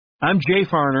I'm Jay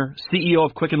Farner, CEO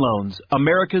of Quicken Loans,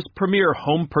 America's premier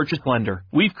home purchase lender.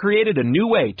 We've created a new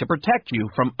way to protect you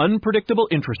from unpredictable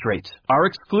interest rates. Our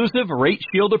exclusive Rate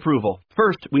Shield approval.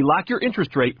 First, we lock your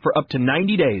interest rate for up to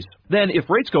 90 days. Then, if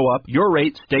rates go up, your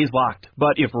rate stays locked.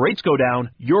 But if rates go down,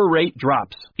 your rate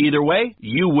drops. Either way,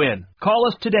 you win. Call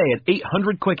us today at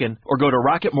 800-QUICKEN or go to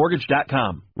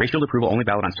rocketmortgage.com. Rate Shield approval only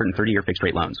valid on certain 30-year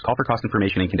fixed-rate loans. Call for cost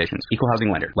information and conditions. Equal housing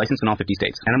lender. Licensed in all 50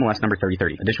 states. NMLS number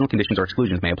 3030. Additional conditions or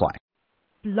exclusions may apply.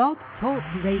 Blog Talk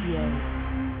Radio.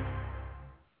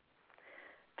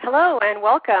 Hello and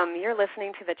welcome. You're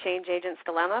listening to the Change Agent's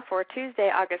Dilemma for Tuesday,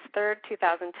 August 3rd,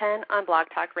 2010 on Blog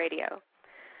Talk Radio.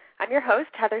 I'm your host,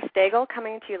 Heather Stagel,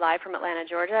 coming to you live from Atlanta,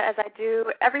 Georgia, as I do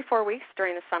every 4 weeks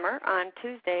during the summer on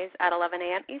Tuesdays at 11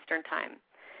 a.m. Eastern Time.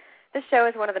 This show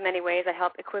is one of the many ways I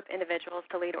help equip individuals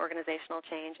to lead organizational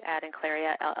change at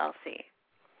Enclaria, LLC.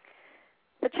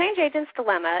 The Change Agent's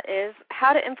Dilemma is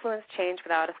how to influence change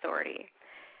without authority.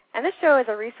 And this show is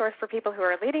a resource for people who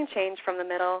are leading change from the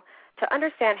middle to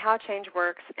understand how change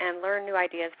works and learn new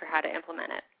ideas for how to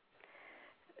implement it.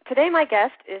 Today my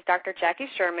guest is Dr. Jackie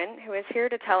Sherman, who is here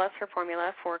to tell us her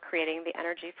formula for creating the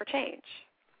energy for change.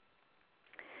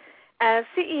 As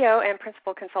CEO and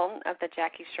principal consultant of the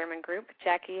Jackie Sherman Group,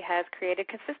 Jackie has created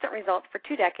consistent results for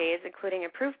 2 decades, including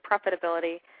improved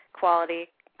profitability, quality,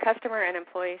 customer and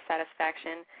employee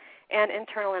satisfaction, and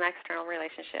internal and external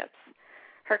relationships.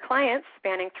 Her clients,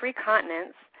 spanning 3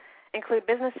 continents, include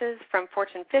businesses from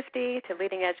Fortune 50 to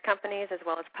leading-edge companies, as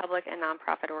well as public and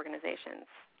nonprofit organizations.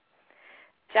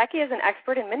 Jackie is an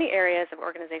expert in many areas of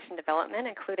organization development,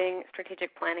 including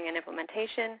strategic planning and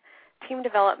implementation, team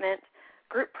development,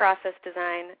 group process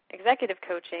design, executive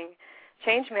coaching,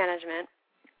 change management,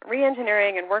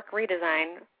 re-engineering and work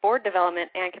redesign, board development,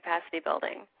 and capacity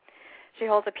building. She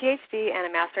holds a PhD and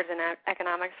a master's in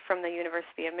economics from the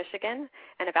University of Michigan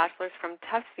and a bachelor's from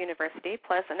Tufts University,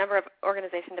 plus a number of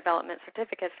organization development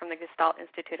certificates from the Gestalt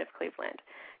Institute of Cleveland.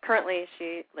 Currently,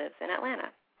 she lives in Atlanta.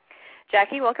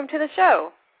 Jackie, welcome to the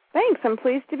show. Thanks. I'm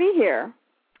pleased to be here.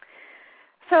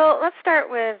 So let's start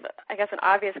with, I guess, an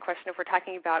obvious question. If we're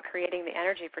talking about creating the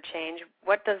energy for change,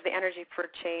 what does the energy for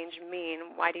change mean?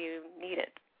 Why do you need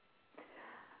it?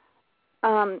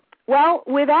 Well,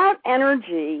 without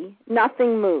energy,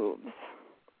 nothing moves.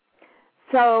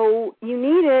 So you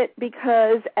need it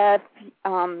because as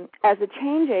a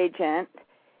change agent,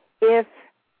 if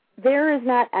there is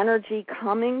not energy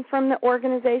coming from the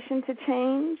organization to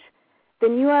change,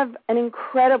 then you have an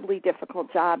incredibly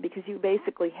difficult job because you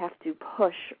basically have to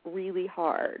push really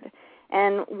hard.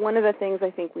 And one of the things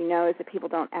I think we know is that people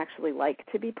don't actually like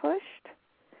to be pushed.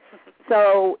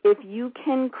 So if you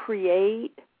can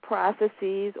create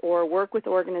processes or work with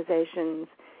organizations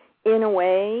in a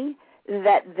way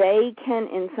that they can,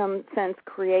 in some sense,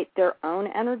 create their own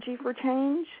energy for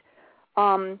change,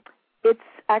 it's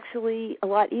actually a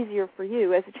lot easier for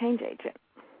you as a change agent.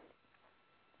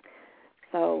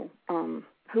 So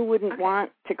who wouldn't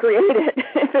want to create it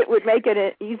if it would make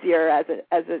it easier as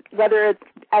a whether it's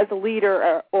as a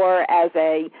leader or as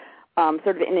a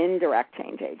sort of an indirect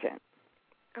change agent?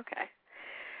 Okay.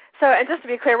 So, and just to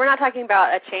be clear, we're not talking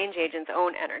about a change agent's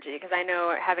own energy, because I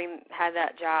know, having had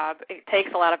that job, it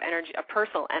takes a lot of energy, a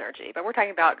personal energy, but we're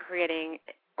talking about creating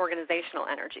organizational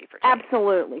energy for change.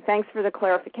 Absolutely. Thanks for the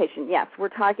clarification. Yes, we're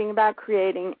talking about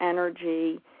creating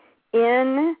energy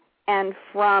in and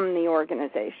from the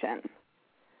organization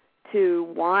to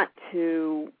want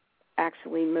to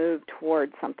actually move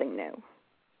towards something new.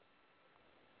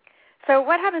 So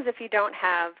what happens if you don't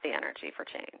have the energy for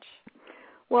change?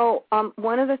 Well,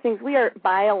 one of the things, we are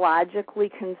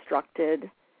biologically constructed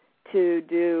to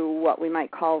do what we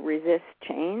might call resist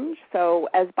change. So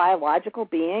as biological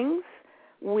beings,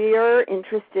 we're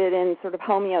interested in sort of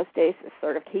homeostasis,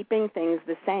 sort of keeping things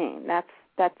the same.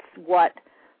 That's what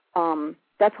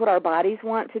our bodies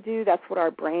want to do. That's what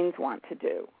our brains want to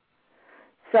do.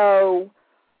 So,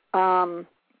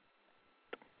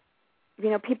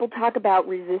 people talk about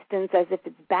resistance as if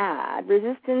it's bad.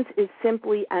 Resistance is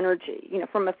simply energy.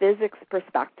 From a physics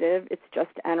perspective, it's just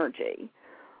energy.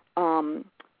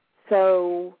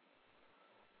 So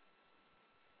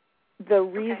the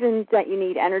reason that you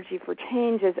need energy for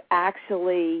change is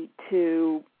actually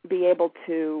to be able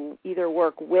to either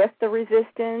work with the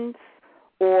resistance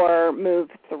or move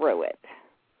through it.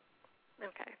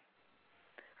 Okay.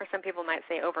 Or some people might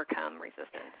say overcome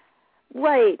resistance.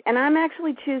 Right, and I'm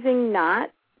actually choosing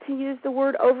not to use the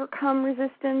word overcome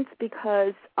resistance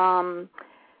because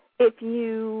if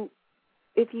you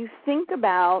think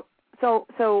about,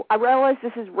 so I realize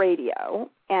this is radio,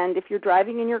 and if you're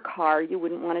driving in your car, you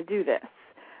wouldn't want to do this.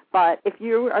 but if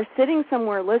you are sitting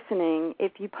somewhere listening,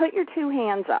 if you put your two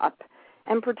hands up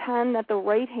and pretend that the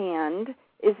right hand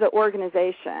is the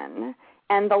organization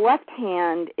and the left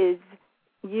hand is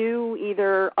you,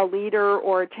 either a leader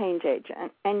or a change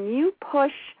agent, and you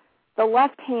push the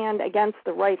left hand against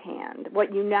the right hand,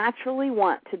 what you naturally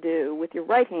want to do with your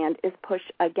right hand is push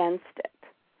against it.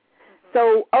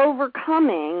 So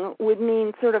overcoming would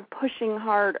mean sort of pushing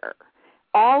harder.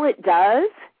 All it does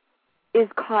is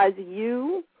cause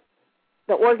you,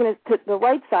 the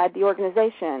right side, the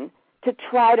organization, to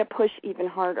try to push even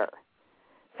harder.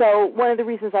 So one of the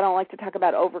reasons I don't like to talk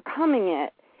about overcoming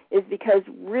it is because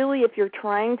really if you're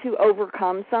trying to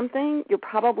overcome something, you're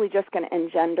probably just going to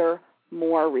engender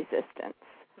more resistance.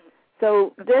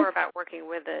 So it's more about working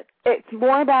with it. It's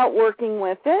more about working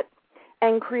with it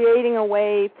and creating a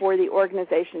way for the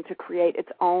organization to create its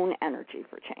own energy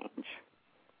for change.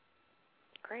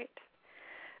 Great.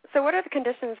 So what are the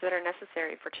conditions that are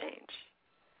necessary for change?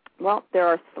 Well, there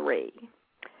are three.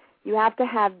 You have to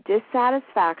have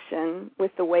dissatisfaction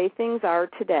with the way things are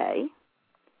today.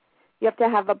 You have to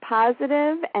have a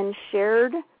positive and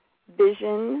shared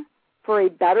vision for a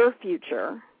better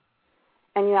future.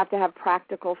 And you have to have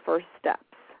practical first steps.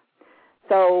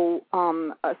 So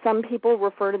some people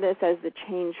refer to this as the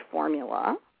change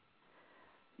formula.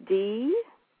 D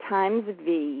times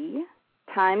V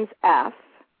times F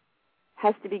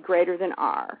has to be greater than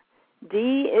R. D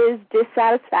is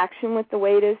dissatisfaction with the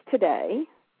way it is today.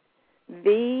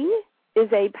 V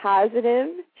is a positive,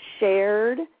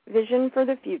 shared vision for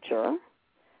the future.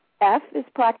 F is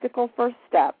practical first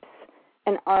steps.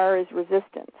 And R is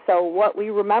resistance. So what we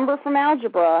remember from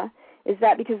algebra is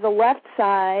that because the left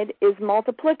side is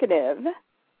multiplicative,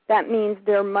 that means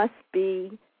there must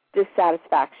be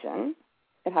dissatisfaction.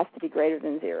 It has to be greater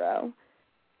than 0.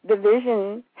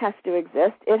 Division has to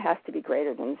exist. It has to be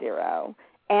greater than 0.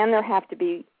 And there have to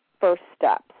be first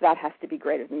steps. That has to be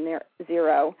greater than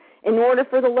 0 in order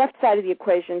for the left side of the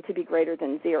equation to be greater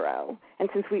than 0. And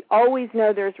since we always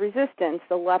know there's resistance,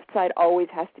 the left side always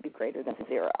has to be greater than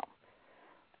 0.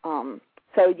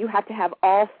 So you have to have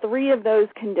all three of those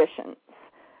conditions.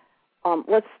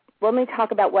 Let me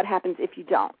talk about what happens if you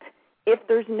don't. If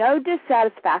there's no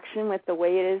dissatisfaction with the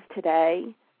way it is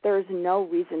today, there's no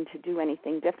reason to do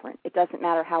anything different. It doesn't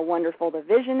matter how wonderful the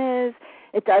vision is.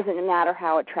 It doesn't matter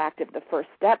how attractive the first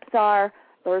steps are.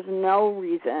 There's no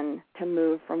reason to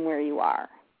move from where you are.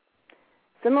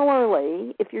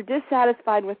 Similarly, if you're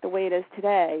dissatisfied with the way it is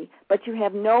today, but you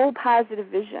have no positive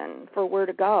vision for where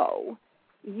to go,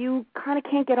 you kind of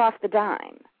can't get off the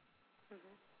dime.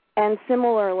 And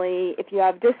similarly, if you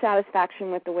have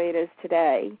dissatisfaction with the way it is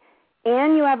today,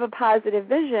 and you have a positive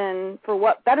vision for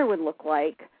what better would look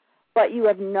like, but you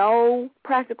have no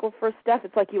practical first step,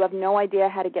 it's like you have no idea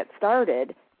how to get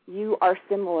started, you are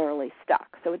similarly stuck.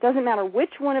 So it doesn't matter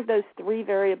which one of those three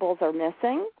variables are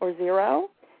missing or 0,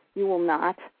 you will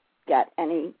not get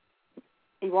any,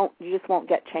 you just won't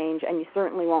get change, and you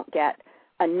certainly won't get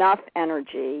enough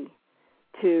energy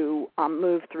to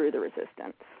move through the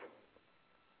resistance.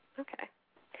 Okay.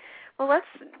 Well, let's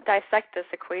dissect this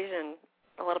equation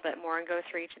a little bit more and go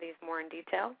through each of these more in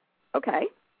detail. Okay.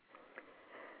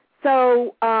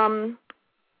 So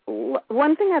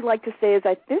one thing I'd like to say is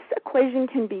that this equation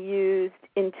can be used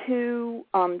in two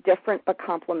different but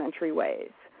complementary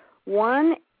ways.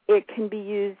 One, it can be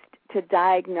used to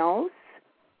diagnose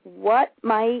what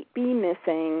might be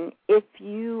missing if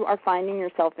you are finding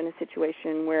yourself in a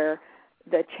situation where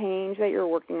the change that you're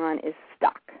working on is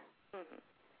stuck. Mm-hmm.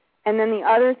 And then the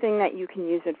other thing that you can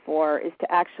use it for is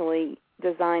to actually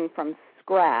design from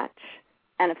scratch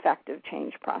an effective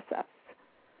change process.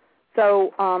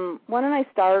 So why don't I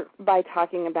start by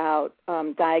talking about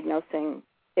diagnosing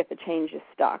if a change is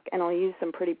stuck, and I'll use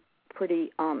some pretty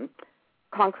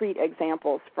concrete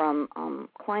examples from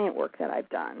client work that I've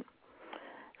done.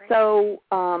 Great. So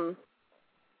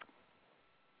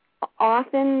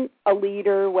often a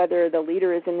leader, whether the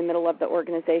leader is in the middle of the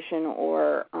organization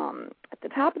or at the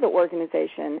top of the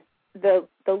organization, the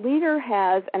leader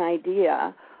has an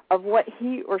idea of what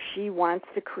he or she wants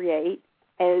to create,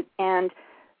 and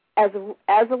as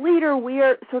a leader, we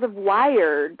are sort of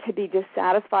wired to be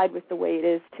dissatisfied with the way it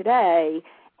is today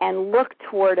and look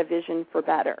toward a vision for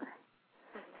better.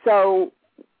 So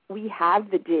we have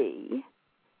the D,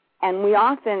 and we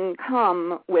often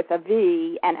come with a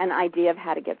V and an idea of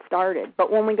how to get started.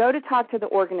 But when we go to talk to the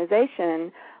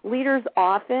organization, leaders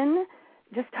often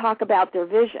just talk about their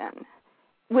vision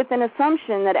with an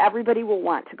assumption that everybody will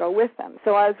want to go with them.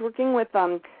 So I was working with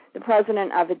the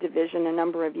president of a division a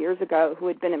number of years ago who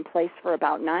had been in place for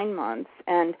about 9 months,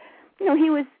 and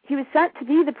he was sent to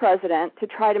be the president to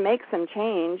try to make some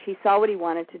change. He saw what he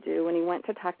wanted to do, and he went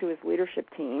to talk to his leadership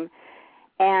team.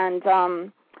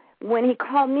 And when he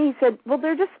called me, he said, well,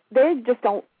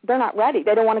 they're not ready.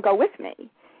 They don't want to go with me.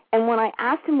 And when I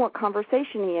asked him what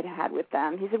conversation he had with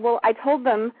them, he said, well, I told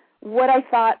them what I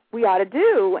thought we ought to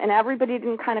do, and everybody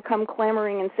didn't kind of come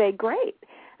clamoring and say, great.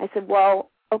 I said, well,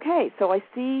 okay, so I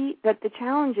see that the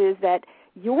challenge is that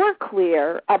you're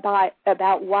clear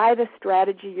about why the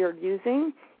strategy you're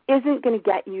using isn't going to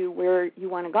get you where you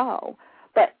want to go.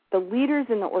 But the leaders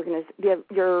in the organization,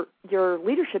 your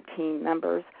leadership team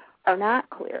members are not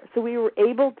clear. So we were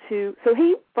able to,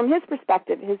 from his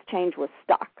perspective, his change was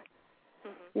stuck.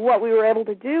 Mm-hmm. What we were able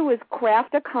to do was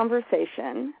craft a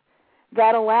conversation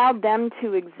that allowed them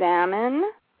to examine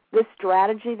the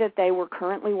strategy that they were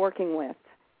currently working with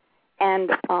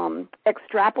and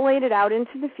extrapolate it out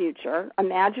into the future,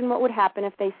 imagine what would happen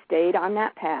if they stayed on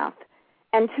that path.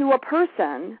 And to a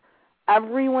person,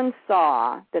 everyone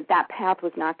saw that that path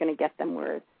was not going to get them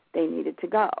where they needed to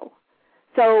go.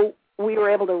 So we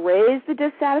were able to raise the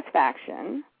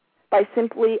dissatisfaction by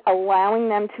simply allowing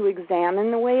them to examine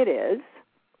the way it is.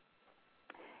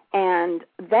 And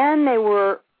then they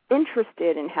were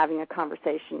interested in having a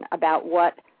conversation about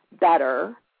what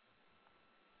a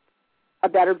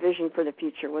better vision for the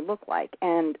future would look like.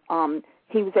 And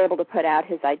he was able to put out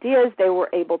his ideas. They were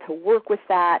able to work with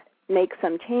that, make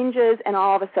some changes, and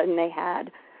all of a sudden they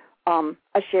had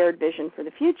a shared vision for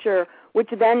the future, which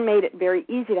then made it very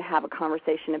easy to have a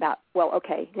conversation about, well,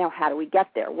 okay, now how do we get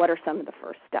there? What are some of the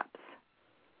first steps?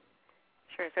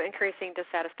 Sure, so increasing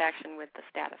dissatisfaction with the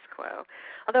status quo.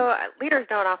 Although leaders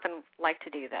don't often like to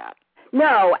do that.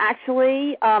 No,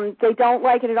 actually, they don't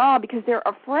like it at all because they're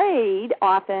afraid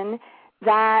often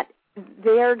that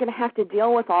they're going to have to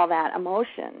deal with all that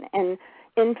emotion. And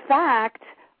in fact,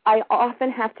 I often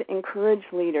have to encourage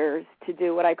leaders to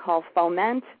do what I call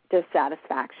foment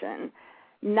dissatisfaction,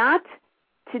 not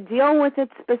to deal with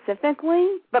it specifically,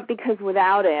 but because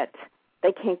without it,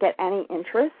 they can't get any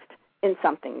interest in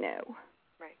something new.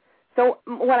 Right. So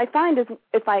what I find is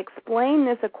if I explain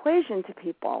this equation to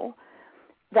people,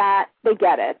 that they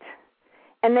get it,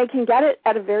 and they can get it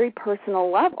at a very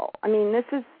personal level. I mean,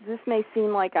 this may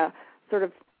seem like a sort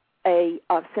of a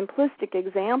simplistic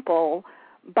example,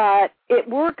 but it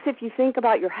works if you think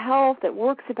about your health. It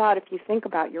works if you think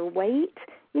about your weight.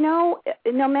 No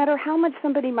matter how much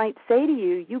somebody might say to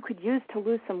you, you could use to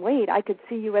lose some weight. I could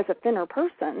see you as a thinner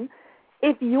person.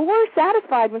 If you're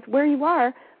satisfied with where you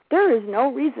are, there is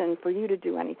no reason for you to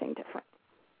do anything different.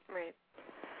 Right.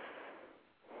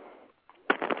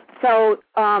 So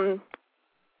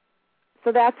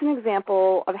that's an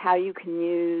example of how you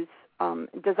can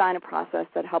design a process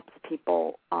that helps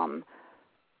people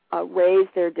raise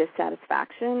their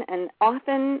dissatisfaction. And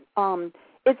often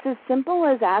it's as simple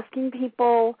as asking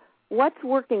people what's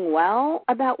working well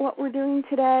about what we're doing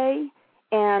today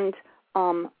and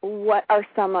what are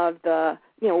some of the,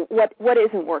 what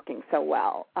isn't working so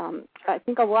well. I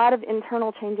think a lot of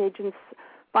internal change agents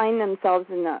find themselves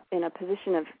in a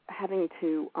position of having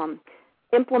to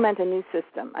implement a new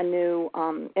system, a new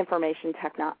information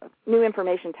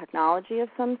technology of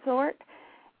some sort,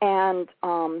 and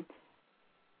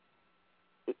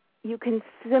you can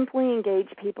simply engage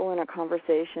people in a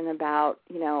conversation about,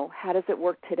 how does it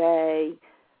work today?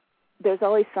 There's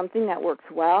always something that works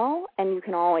well, and you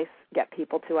can always get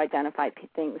people to identify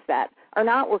things that are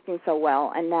not working so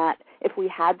well, and that if we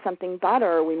had something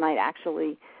better, we might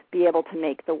actually be able to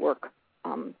make the work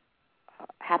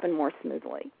happen more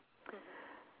smoothly.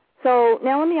 So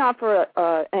now let me offer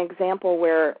an example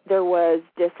where there was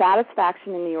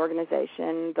dissatisfaction in the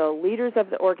organization. The leaders of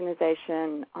the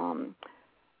organization,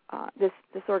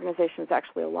 this organization is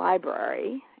actually a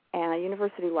library, a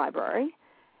university library,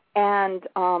 and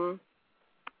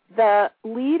the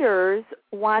leaders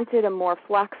wanted a more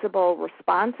flexible,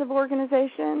 responsive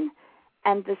organization,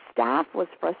 and the staff was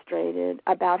frustrated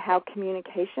about how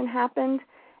communication happened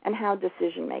and how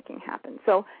decision-making happened.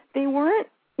 So they weren't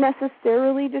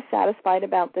necessarily dissatisfied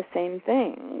about the same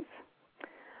things,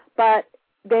 but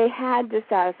they had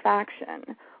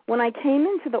dissatisfaction. When I came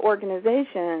into the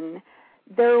organization,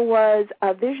 there was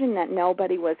a vision that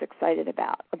nobody was excited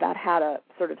about how to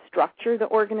sort of structure the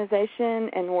organization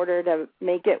in order to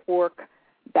make it work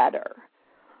better.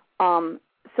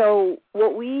 So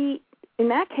in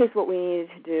that case, what we needed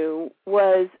to do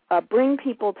was bring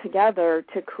people together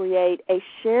to create a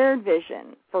shared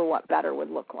vision for what better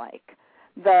would look like.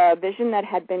 The vision that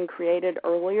had been created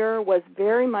earlier was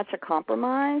very much a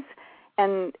compromise,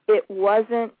 and it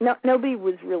wasn't, nobody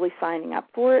was really signing up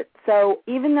for it. So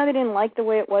even though they didn't like the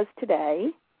way it was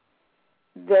today,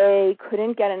 they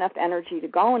couldn't get enough energy to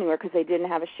go anywhere because they didn't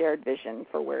have a shared vision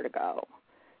for where to go.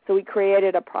 So we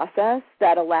created a process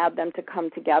that allowed them to come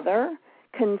together,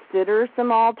 consider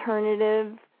some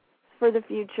alternatives for the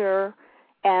future,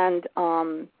 and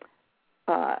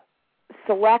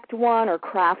select one or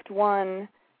craft one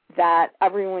that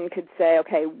everyone could say,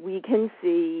 okay, we can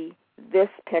see this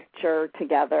picture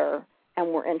together and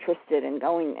we're interested in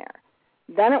going there.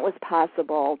 Then it was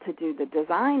possible to do the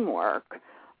design work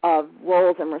of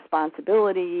roles and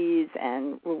responsibilities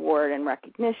and reward and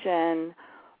recognition,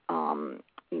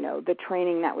 the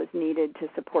training that was needed to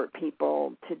support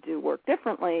people to do work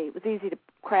differently. It was easy to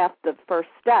craft the first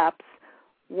steps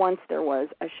once there was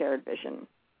a shared vision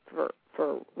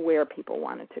for where people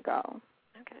wanted to go.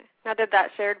 Okay. Now, did that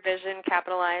shared vision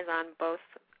capitalize on both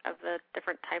of the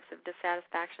different types of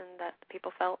dissatisfaction that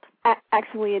people felt?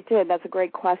 Actually, it did. That's a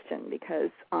great question because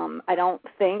I don't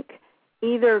think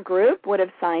either group would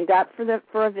have signed up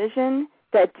for a vision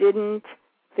that didn't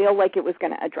feel like it was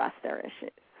going to address their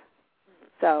issues.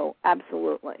 So,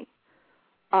 absolutely.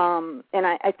 And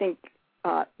I think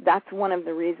that's one of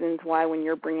the reasons why when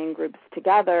you're bringing groups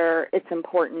together, it's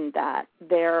important that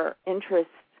their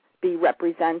interests be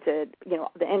represented,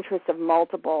 the interests of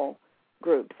multiple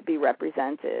groups be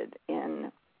represented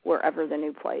in wherever the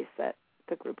new place that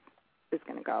the group is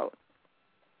going to go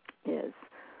is.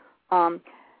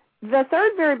 The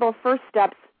third variable, first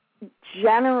steps,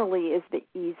 generally is the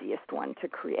easiest one to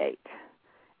create.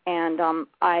 And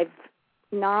I've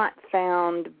not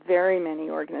found very many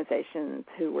organizations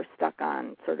who were stuck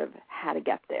on sort of how to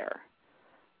get there.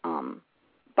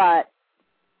 But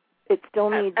it still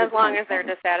needs as long as they're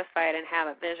dissatisfied and have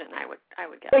a vision, I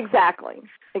would get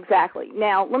Exactly.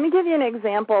 Now, let me give you an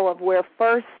example of where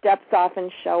first steps often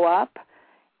show up,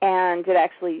 and it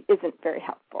actually isn't very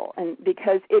helpful. And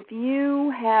because if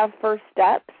you have first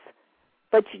steps,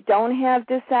 but you don't have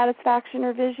dissatisfaction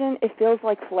or vision, it feels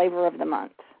like flavor of the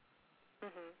month.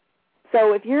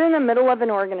 So if you're in the middle of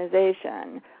an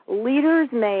organization, leaders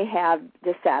may have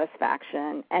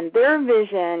dissatisfaction, and their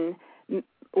vision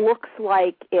looks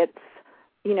like it's,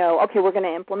 okay, we're going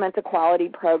to implement a quality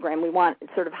program. We want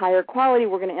sort of higher quality.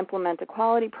 We're going to implement a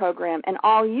quality program. And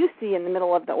all you see in the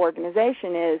middle of the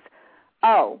organization is,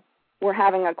 oh, we're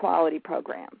having a quality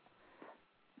program.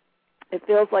 It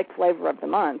feels like flavor of the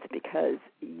month because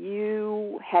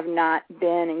you have not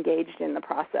been engaged in the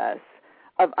process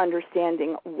of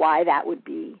understanding why that would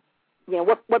be,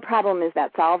 what problem is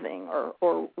that solving,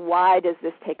 or why does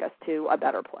this take us to a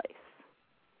better place?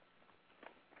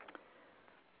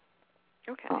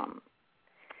 Okay.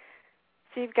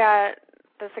 So you've got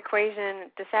this equation,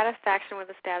 dissatisfaction with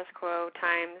the status quo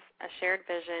times a shared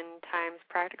vision times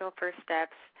practical first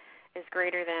steps is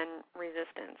greater than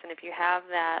resistance. And if you have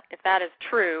that, if that is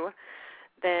true,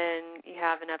 then you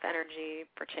have enough energy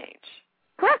for change.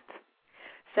 Correct.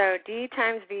 So D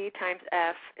times V times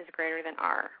F is greater than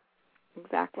R.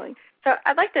 Exactly. So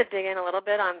I'd like to dig in a little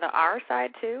bit on the R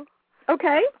side, too.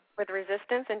 Okay. With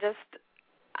resistance, and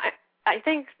I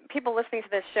think people listening to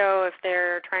this show, if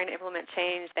they're trying to implement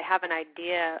change, they have an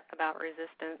idea about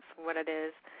resistance, what it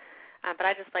is. But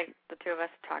I'd just like the two of us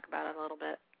to talk about it a little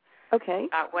bit. Okay.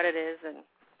 About what it is and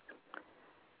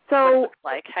what it looks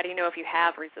like. How do you know if you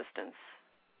have resistance?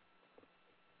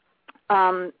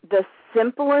 The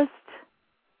simplest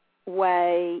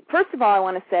way, first of all, I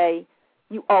want to say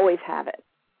you always have it.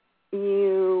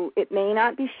 It may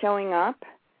not be showing up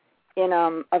in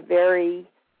a very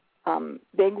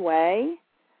big way,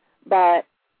 but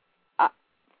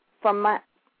from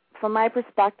my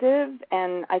perspective,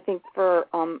 and I think for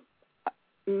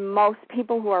most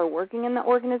people who are working in the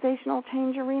organizational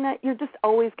change arena, you're just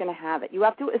always going to have it. You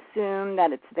have to assume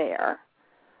that it's there.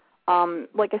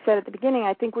 Like I said at the beginning,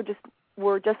 I think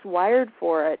we're just wired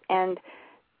for it, and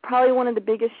probably one of the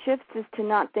biggest shifts is to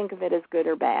not think of it as good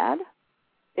or bad.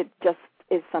 It just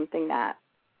is something that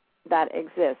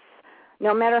exists.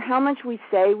 No matter how much we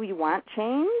say we want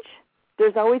change,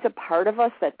 there's always a part of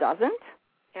us that doesn't.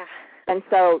 Yeah. And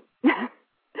so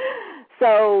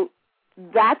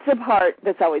that's a part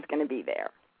that's always going to be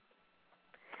there.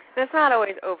 It's not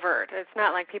always overt. It's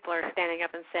not like people are standing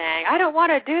up and saying, I don't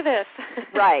want to do this.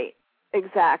 Right,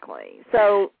 exactly.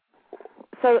 So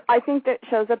I think that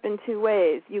shows up in two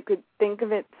ways. You could think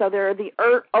of it, so there are the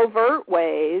overt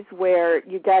ways where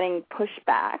you're getting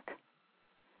pushback,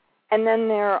 and then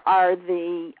there are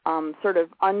the sort of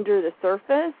under the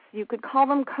surface. You could call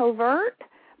them covert,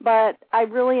 but I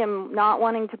really am not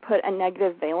wanting to put a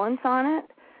negative valence on it.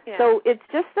 Yeah. So it's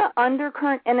just the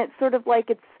undercurrent, and it's sort of like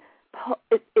it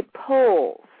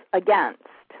pulls against.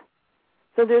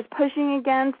 So there's pushing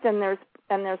against, and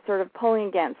there's sort of pulling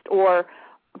against, or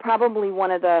probably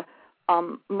one of the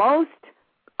most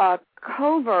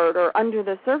covert or under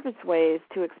the surface ways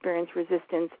to experience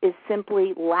resistance is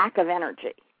simply lack of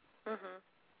energy. Mm-hmm.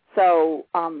 So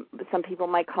some people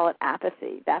might call it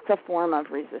apathy. That's a form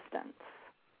of resistance.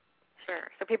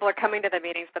 Sure. So people are coming to the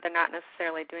meetings, but they're not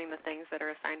necessarily doing the things that are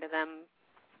assigned to them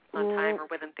on time or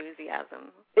with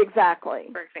enthusiasm. Exactly.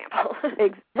 For example.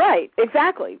 Right.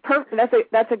 Exactly.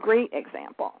 That's a great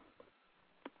example.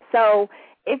 So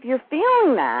if you're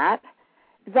feeling that,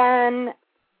 then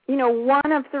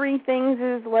one of three things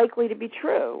is likely to be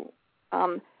true.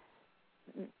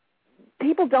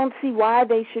 People don't see why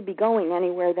they should be going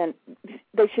anywhere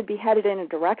they should be headed in a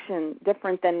direction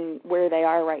different than where they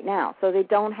are right now. So they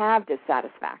don't have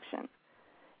dissatisfaction.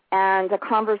 And a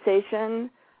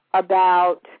conversation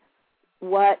about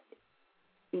what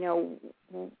will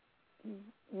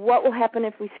happen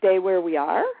if we stay where we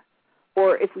are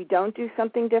or if we don't do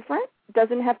something different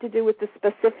doesn't have to do with the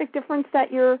specific difference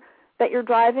that you're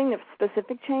driving, the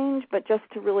specific change, but just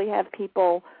to really have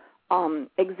people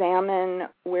examine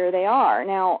where they are.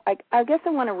 Now, I guess I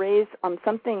want to raise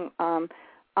something. I'm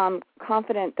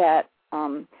confident that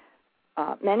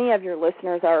many of your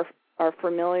listeners are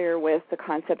familiar with the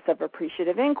concepts of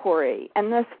appreciative inquiry.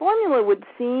 And this formula would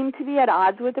seem to be at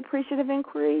odds with appreciative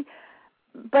inquiry,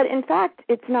 but in fact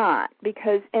it's not,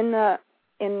 because in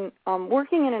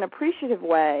working in an appreciative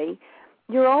way,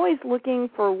 you're always looking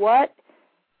for what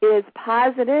is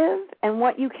positive and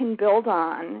what you can build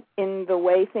on in the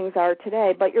way things are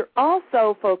today, but you're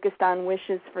also focused on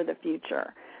wishes for the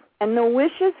future. And the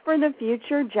wishes for the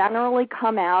future generally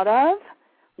come out of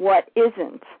what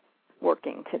isn't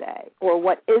working today or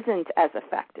what isn't as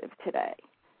effective today.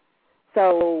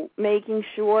 So making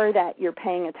sure that you're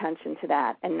paying attention to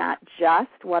that and not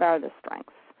just what are the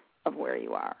strengths of where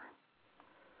you are.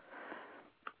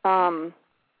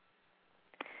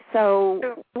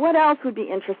 So what else would be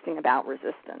interesting about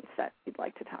resistance that you'd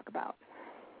like to talk about?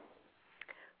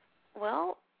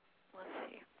 Well, let's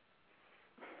see.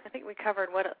 I think we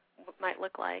covered what it might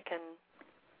look like and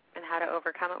how to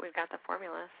overcome it. We've got the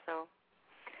formula. So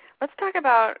let's talk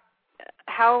about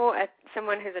how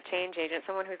someone who's a change agent,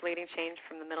 someone who's leading change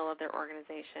from the middle of their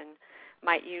organization,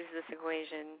 might use this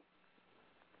equation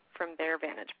from their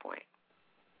vantage point.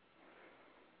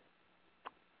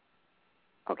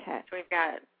 Okay. So we've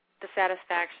got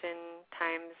dissatisfaction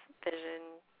times vision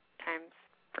times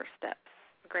first steps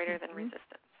greater than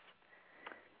resistance.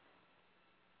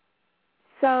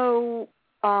 So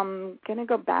I'm going to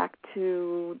go back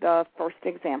to the first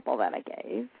example that I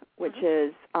gave, which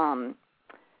is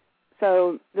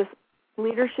so this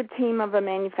leadership team of a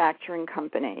manufacturing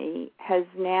company has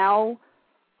now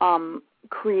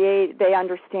they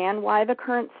understand why the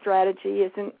current strategy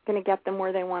isn't going to get them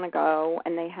where they want to go,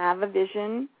 and they have a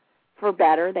vision for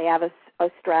better. They have a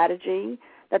strategy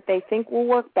that they think will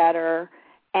work better,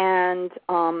 and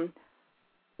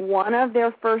one of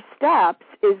their first steps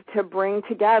is to bring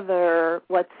together,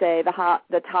 let's say,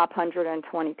 the top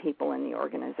 120 people in the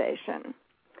organization.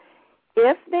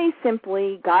 If they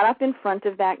simply got up in front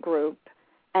of that group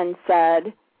and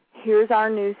said, here's our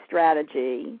new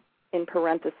strategy, in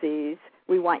parentheses,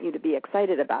 we want you to be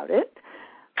excited about it,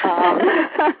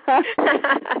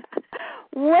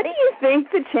 what do you think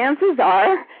the chances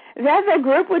are that the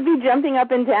group would be jumping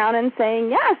up and down and saying,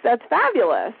 yes, that's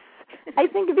fabulous? I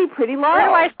think it'd be pretty low. Where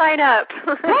do I sign up?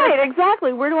 Right,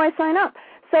 exactly. Where do I sign up?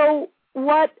 So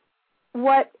what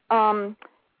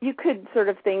you could sort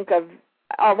of think of,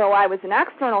 although I was an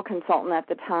external consultant at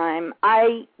the time,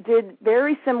 I did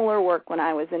very similar work when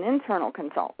I was an internal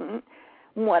consultant.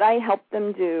 What I helped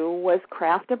them do was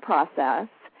craft a process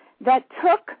that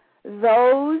took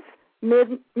those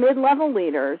mid-level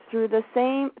leaders through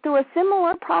a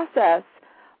similar process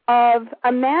of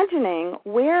imagining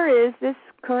where is this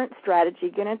current strategy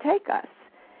going to take us.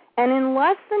 And in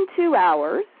less than 2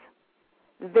 hours,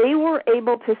 they were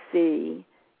able to see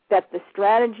that the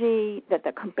strategy that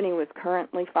the company was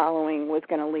currently following was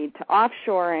going to lead to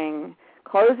offshoring,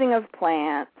 closing of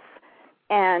plants,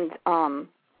 and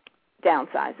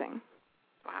downsizing.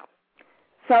 Wow.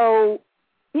 So,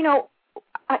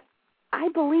 I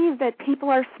believe that people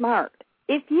are smart.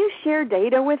 If you share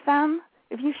data with them,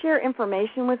 if you share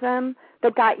information with them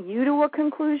that got you to a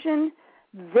conclusion,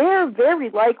 they're very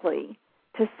likely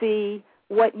to see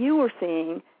what you were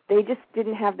seeing. They just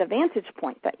didn't have the vantage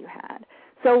point that you had.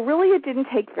 So really it didn't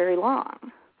take very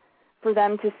long for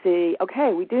them to see,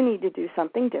 okay, we do need to do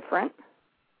something different.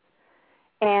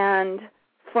 And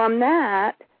from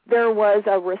that, there was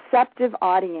a receptive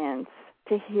audience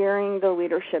to hearing the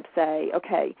leadership say,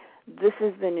 okay, this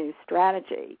is the new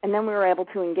strategy. And then we were able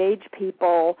to engage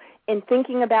people in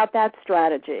thinking about that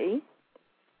strategy,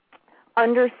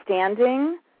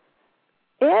 understanding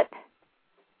it,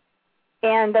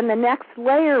 and then the next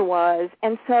layer was,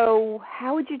 and so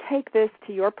how would you take this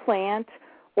to your plant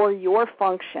or your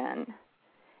function?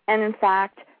 And in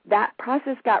fact, that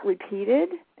process got repeated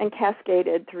and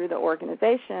cascaded through the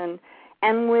organization.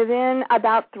 And within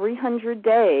about 300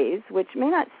 days, which may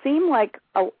not seem like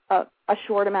a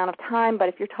short amount of time, but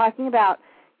if you're talking about,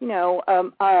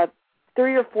 a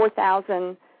 3,000 or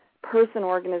 4,000 person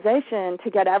organization,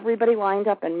 to get everybody lined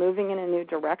up and moving in a new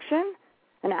direction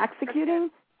and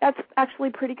executing, that's actually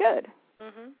pretty good.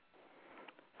 Mm-hmm.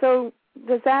 So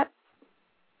does that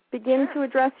begin to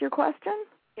address your question?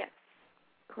 Yes.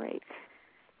 Great.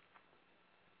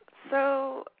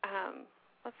 So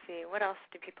let's see, what else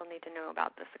do people need to know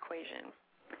about this equation?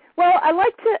 Well, I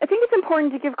think it's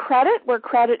important to give credit where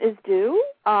credit is due.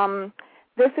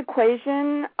 This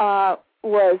equation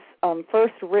was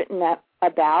first written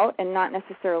about, and not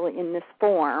necessarily in this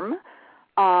form,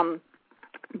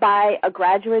 by a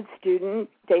graduate student,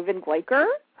 David Glaker,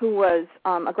 who was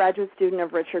a graduate student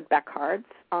of Richard Beckhardt's.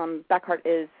 Beckhart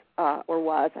is, or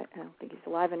was, I don't think he's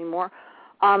alive anymore,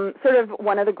 sort of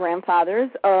one of the grandfathers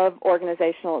of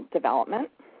organizational development.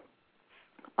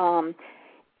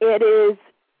 It is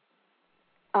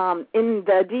in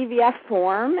the DVF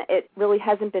form. It really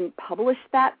hasn't been published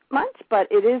that much,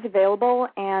 but it is available.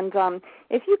 And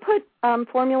if you put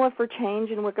Formula for Change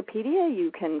in Wikipedia,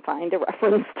 you can find a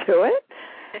reference to it.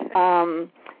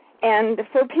 And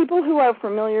for people who are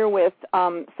familiar with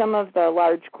some of the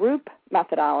large group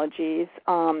methodologies,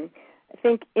 I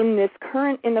think in the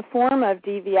form of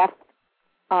DVF,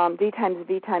 D times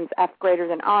V times F greater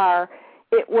than R,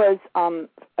 it was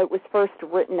first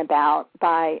written about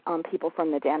by people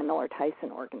from the Dana Miller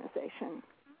Tyson organization.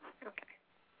 Okay.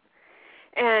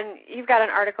 And you've got an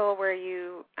article where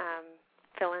you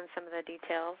fill in some of the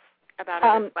details about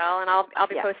it as well, and I'll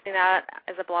be posting that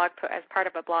as as part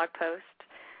of a blog post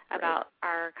about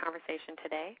our conversation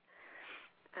today,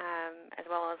 as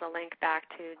well as a link back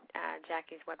to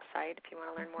Jackie's website if you want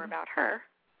to learn more about her.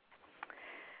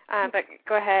 But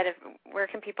go ahead. Where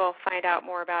can people find out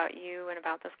more about you and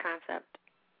about this concept?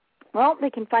 Well, they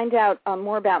can find out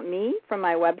more about me from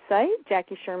my website,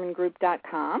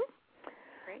 JackieShermanGroup.com.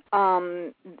 Great.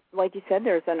 Like you said,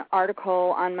 there's an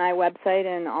article on my website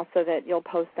and also that you'll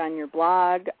post on your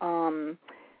blog.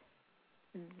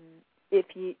 If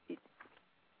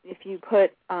you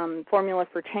put Formula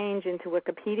for Change into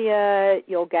Wikipedia,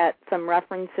 you'll get some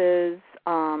references,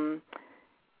 and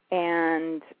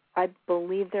I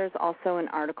believe there's also an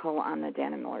article on the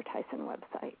Dana Miller Tyson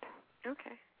website.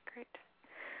 Okay, great.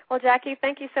 Well, Jackie,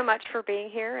 thank you so much for being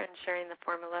here and sharing the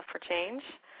formula for change.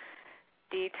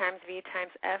 D times V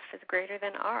times F is greater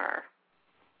than R.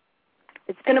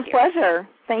 It's been a pleasure.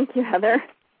 Thank you, Heather.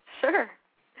 Sure.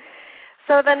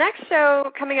 So the next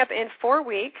show coming up in 4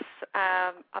 weeks,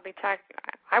 I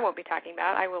will be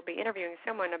interviewing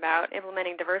someone about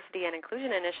implementing diversity and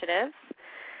inclusion initiatives.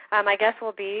 My guest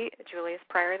will be Julius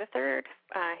Pryor III.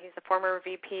 He's the former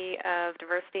VP of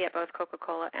Diversity at both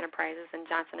Coca-Cola Enterprises and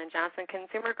Johnson & Johnson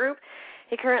Consumer Group.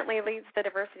 He currently leads the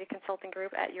Diversity Consulting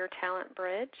Group at Your Talent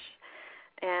Bridge,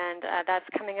 and that's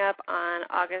coming up on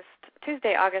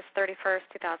Tuesday, August 31st,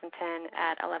 2010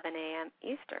 at 11 a.m.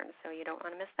 Eastern, so you don't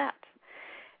want to miss that.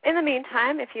 In the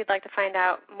meantime, if you'd like to find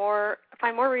more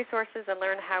resources and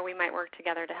learn how we might work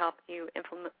together to help you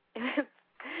implement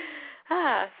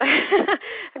I'm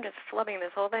just flubbing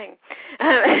this whole thing.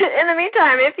 In the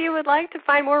meantime, if you would like to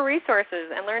find more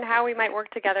resources and learn how we might work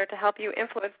together to help you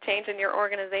influence change in your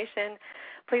organization,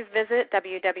 please visit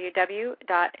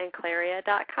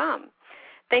www.enclaria.com.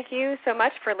 Thank you so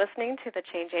much for listening to the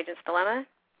Change Agent's Dilemma.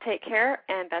 Take care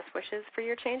and best wishes for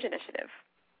your change initiative.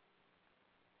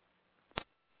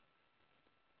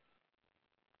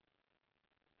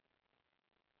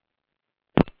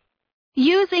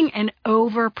 Using an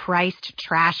overpriced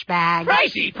trash bag.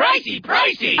 Pricey, pricey,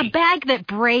 pricey! A bag that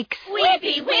breaks.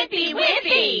 Whippy, whippy,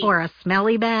 whippy! Or a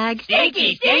smelly bag.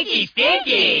 Stinky, stinky,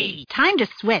 stinky! Time to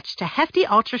switch to Hefty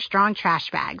Ultra Strong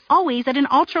trash bags, always at an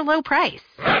ultra low price.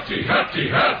 Hefty, hefty,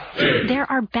 hefty!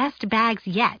 They're our best bags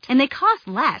yet, and they cost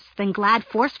less than Glad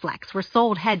Force Flex were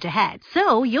sold head to head.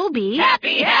 So you'll be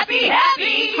happy, happy,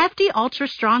 happy! Hefty Ultra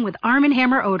Strong with Arm &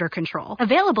 Hammer odor control.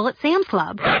 Available at Sam's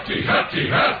Club. Hefty, hefty,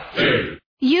 hefty!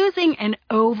 Using an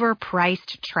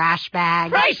overpriced trash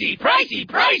bag. Pricey, pricey,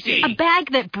 pricey. A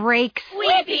bag that breaks.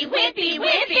 Whippy, whippy,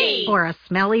 whippy. Or a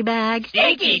smelly bag.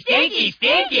 Stinky, stinky,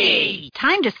 stinky.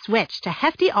 Time to switch to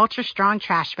Hefty Ultra Strong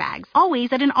trash bags,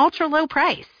 always at an ultra low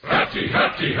price. Hefty,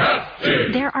 hefty,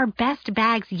 hefty. They're our best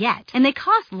bags yet, and they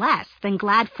cost less than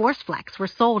Glad ForceFlex were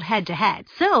sold head-to-head.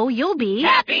 So you'll be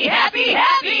happy, happy,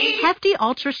 happy. Hefty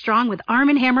Ultra Strong with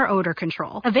Arm & Hammer odor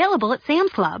control. Available at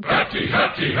Sam's Club. Hefty,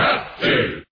 hefty, hefty.